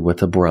angry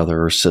with a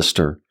brother or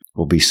sister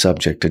will be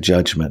subject to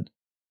judgment.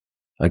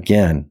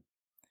 Again,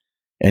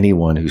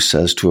 anyone who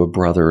says to a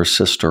brother or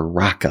sister,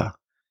 "Raka,"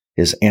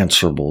 is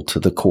answerable to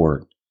the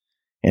court.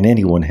 And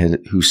anyone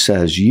who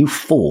says, "You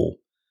fool,"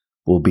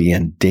 will be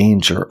in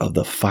danger of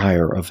the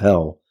fire of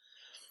hell.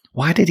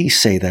 Why did he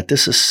say that?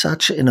 This is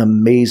such an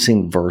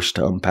amazing verse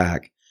to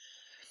unpack.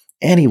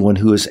 Anyone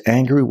who is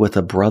angry with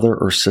a brother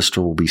or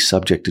sister will be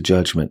subject to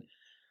judgment.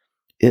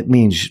 It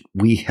means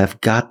we have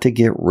got to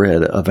get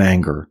rid of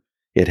anger.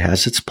 It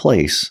has its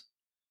place,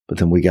 but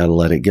then we got to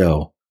let it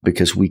go,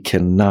 because we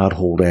cannot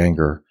hold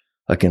anger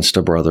against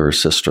a brother or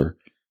sister,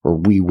 or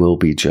we will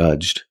be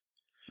judged.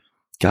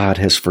 God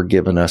has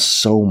forgiven us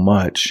so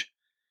much,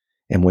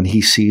 and when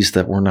he sees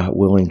that we're not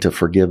willing to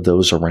forgive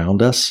those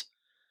around us,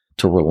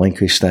 to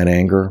relinquish that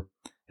anger,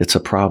 it's a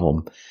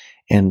problem.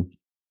 And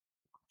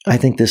I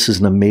think this is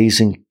an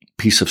amazing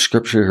piece of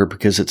scripture here,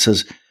 because it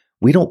says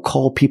we don't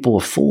call people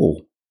a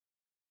fool.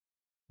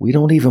 We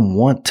don't even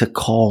want to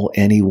call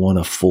anyone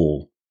a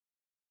fool.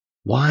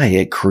 Why?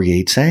 It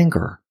creates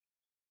anger.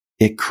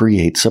 It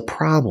creates a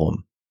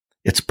problem.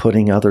 It's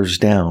putting others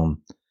down.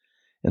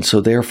 And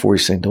so therefore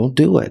he's saying, don't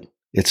do it.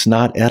 It's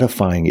not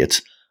edifying.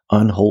 It's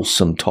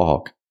unwholesome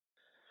talk.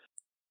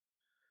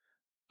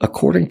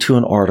 According to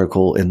an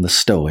article in The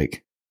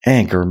Stoic,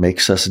 anger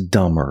makes us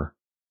dumber.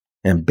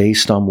 And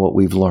based on what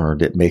we've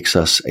learned, it makes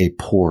us a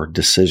poor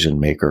decision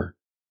maker.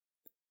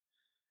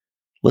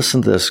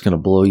 Listen to this, it's going to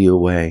blow you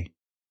away.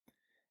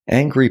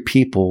 Angry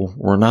people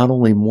were not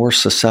only more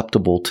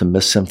susceptible to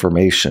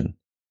misinformation,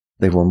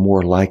 they were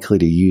more likely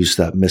to use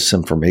that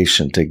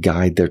misinformation to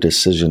guide their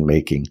decision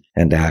making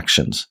and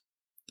actions.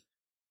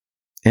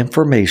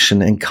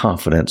 Information and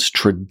confidence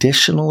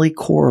traditionally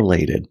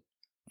correlated,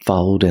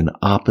 followed an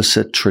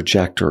opposite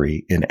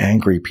trajectory in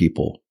angry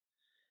people.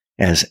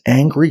 As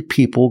angry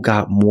people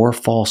got more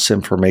false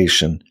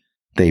information,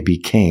 they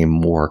became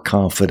more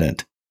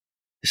confident.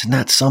 Isn't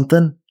that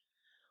something?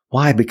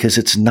 Why? Because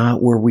it's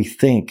not where we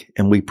think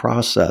and we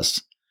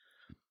process.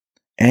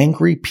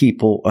 Angry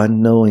people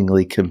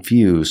unknowingly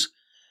confuse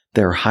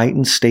their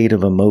heightened state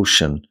of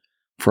emotion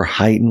for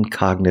heightened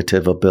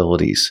cognitive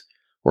abilities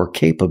or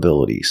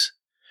capabilities.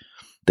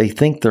 They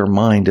think their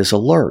mind is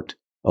alert,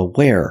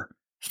 aware,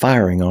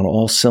 firing on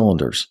all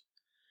cylinders.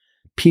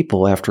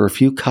 People after a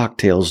few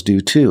cocktails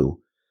do too.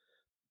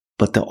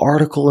 But the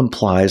article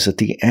implies that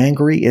the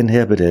angry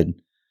inhibited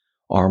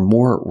are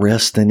more at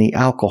risk than the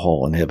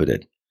alcohol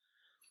inhibited.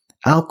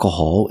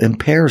 Alcohol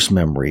impairs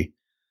memory,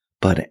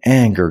 but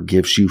anger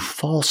gives you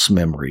false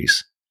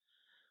memories.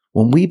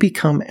 When we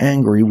become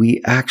angry,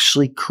 we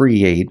actually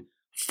create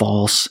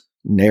false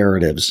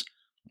narratives,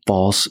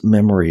 false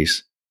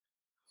memories.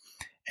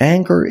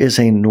 Anger is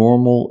a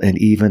normal and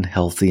even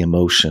healthy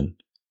emotion,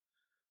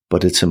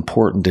 but it's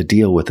important to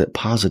deal with it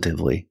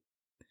positively.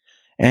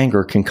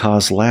 Anger can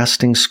cause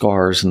lasting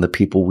scars in the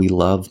people we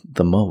love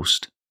the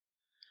most.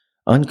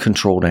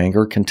 Uncontrolled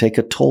anger can take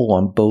a toll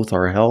on both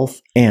our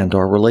health and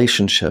our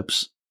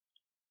relationships.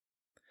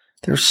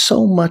 There's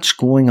so much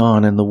going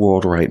on in the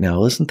world right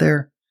now, isn't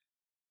there?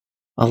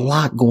 A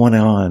lot going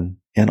on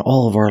in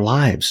all of our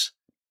lives.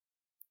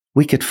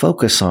 We could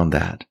focus on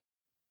that.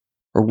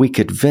 Or we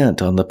could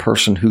vent on the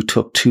person who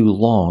took too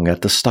long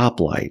at the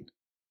stoplight.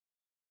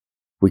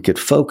 We could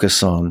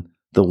focus on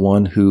the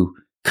one who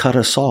cut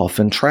us off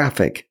in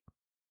traffic.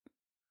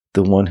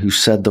 The one who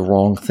said the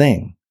wrong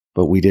thing,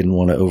 but we didn't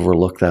want to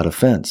overlook that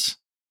offense.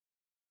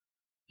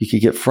 You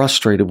could get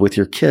frustrated with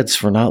your kids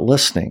for not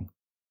listening.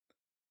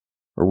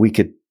 Or we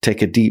could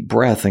take a deep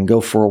breath and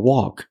go for a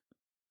walk.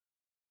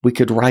 We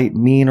could write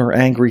mean or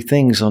angry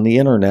things on the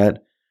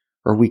internet,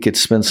 or we could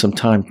spend some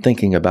time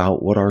thinking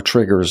about what our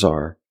triggers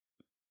are.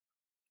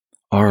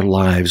 Our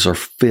lives are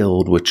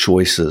filled with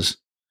choices.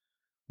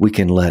 We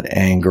can let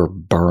anger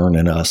burn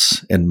in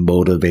us and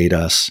motivate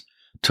us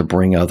to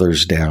bring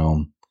others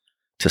down,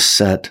 to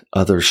set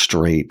others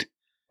straight,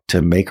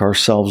 to make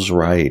ourselves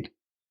right.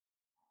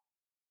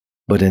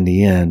 But in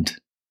the end,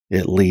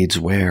 it leads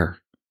where?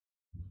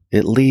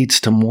 It leads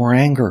to more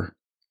anger,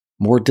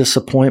 more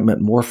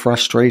disappointment, more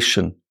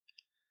frustration.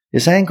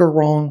 Is anger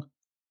wrong?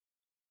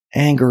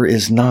 Anger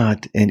is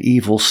not an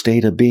evil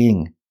state of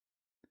being.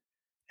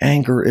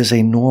 Anger is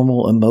a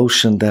normal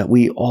emotion that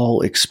we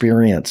all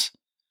experience.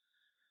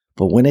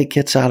 But when it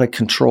gets out of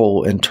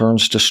control and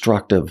turns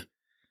destructive,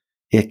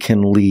 it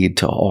can lead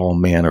to all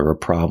manner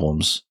of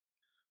problems.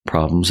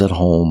 Problems at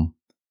home,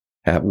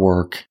 at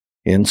work,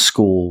 in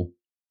school,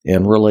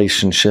 in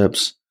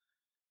relationships,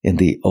 in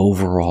the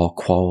overall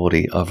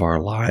quality of our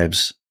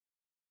lives.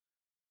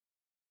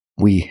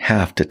 We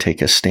have to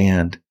take a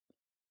stand.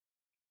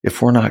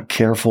 If we're not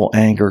careful,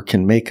 anger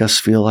can make us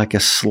feel like a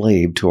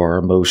slave to our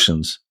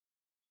emotions.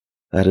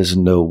 That is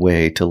no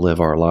way to live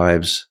our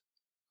lives.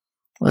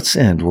 Let's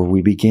end where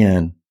we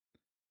began.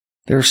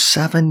 There are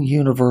 7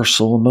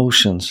 universal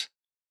emotions: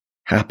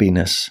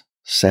 happiness,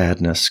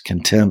 sadness,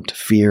 contempt,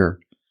 fear,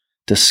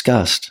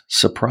 disgust,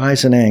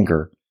 surprise, and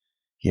anger.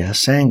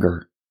 Yes,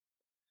 anger.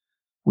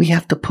 We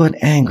have to put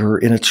anger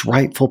in its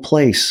rightful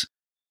place.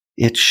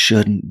 It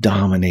shouldn't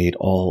dominate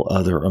all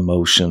other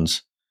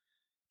emotions.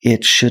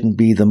 It shouldn't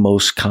be the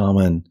most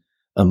common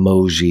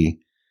emoji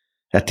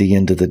at the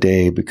end of the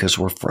day because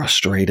we're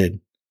frustrated.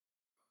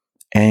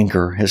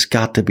 Anger has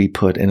got to be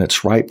put in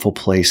its rightful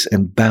place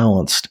and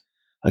balanced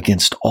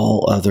against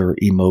all other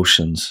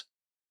emotions.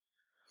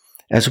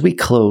 As we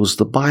close,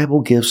 the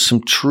Bible gives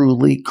some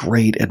truly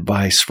great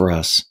advice for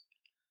us.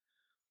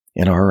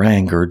 In our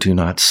anger, do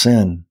not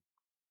sin.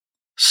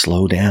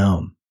 Slow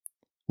down.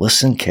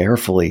 Listen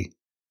carefully.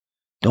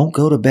 Don't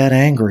go to bed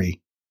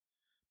angry.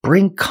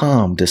 Bring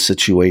calm to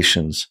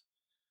situations.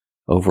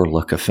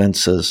 Overlook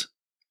offenses.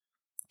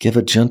 Give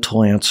a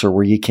gentle answer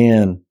where you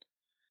can.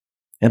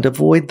 And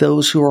avoid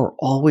those who are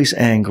always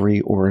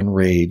angry or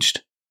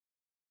enraged,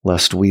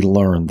 lest we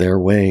learn their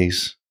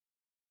ways.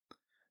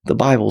 The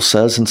Bible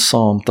says in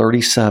Psalm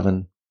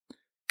 37,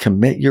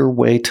 "Commit your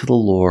way to the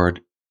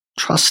Lord,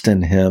 trust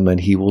in Him, and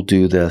He will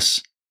do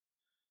this.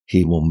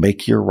 He will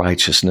make your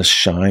righteousness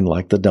shine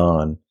like the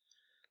dawn,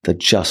 the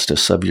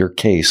justice of your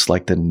case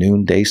like the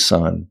noonday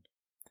sun.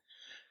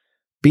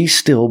 Be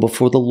still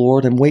before the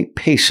Lord and wait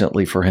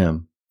patiently for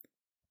Him.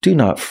 Do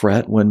not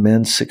fret when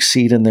men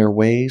succeed in their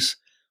ways,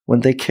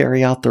 when they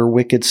carry out their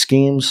wicked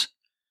schemes.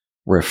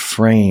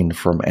 Refrain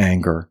from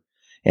anger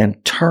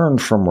and turn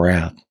from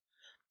wrath.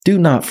 Do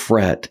not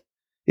fret,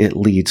 it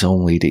leads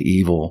only to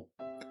evil,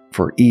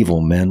 for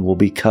evil men will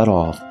be cut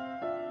off,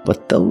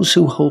 but those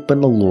who hope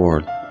in the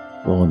Lord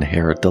will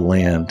inherit the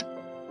land."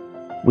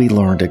 We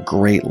learned a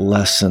great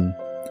lesson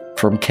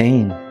from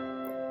Cain.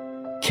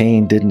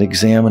 Cain didn't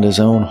examine his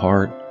own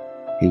heart.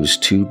 He was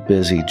too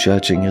busy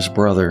judging his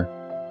brother.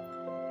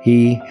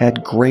 He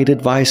had great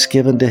advice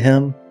given to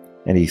him,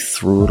 and he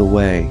threw it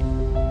away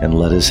and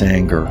let his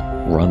anger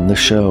run the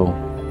show.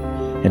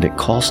 And it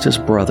cost his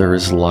brother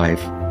his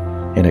life,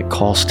 and it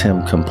cost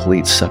him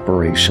complete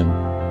separation.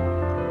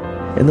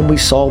 And then we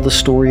saw the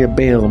story of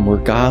Balaam, where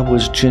God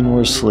was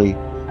generously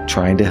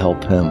trying to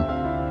help him,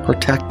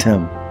 protect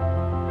him,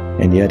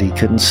 and yet he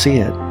couldn't see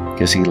it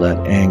because he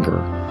let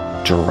anger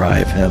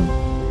drive him.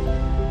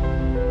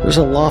 There's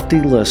a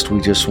lofty list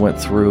we just went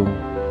through,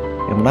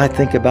 and when I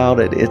think about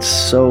it, it's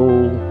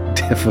so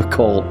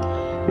difficult.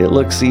 It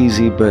looks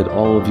easy, but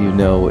all of you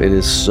know it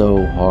is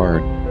so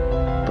hard.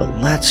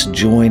 But let's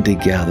join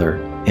together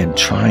in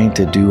trying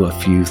to do a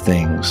few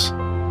things.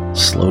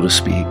 Slow to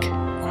speak,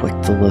 quick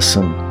to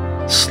listen,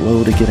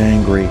 slow to get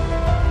angry,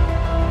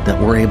 that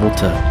we're able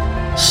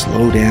to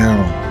slow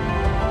down,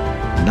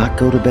 not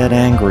go to bed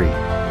angry,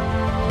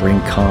 bring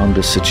calm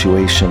to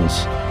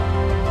situations,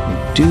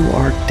 and do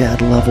our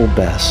dead level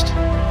best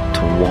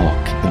to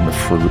walk in the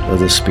fruit of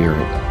the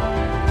Spirit.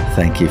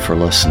 Thank you for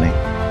listening,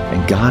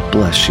 and God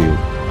bless you.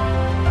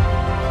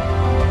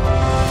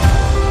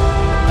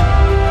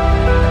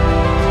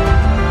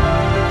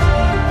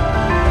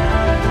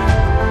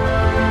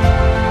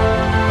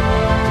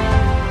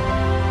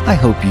 I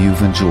hope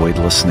you've enjoyed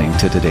listening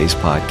to today's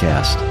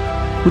podcast.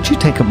 Would you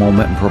take a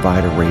moment and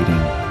provide a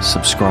rating,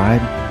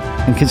 subscribe,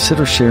 and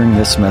consider sharing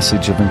this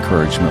message of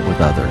encouragement with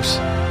others?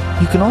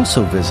 You can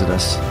also visit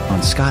us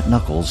on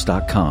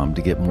scottnuckols.com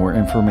to get more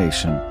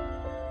information.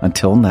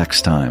 Until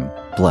next time,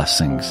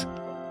 blessings.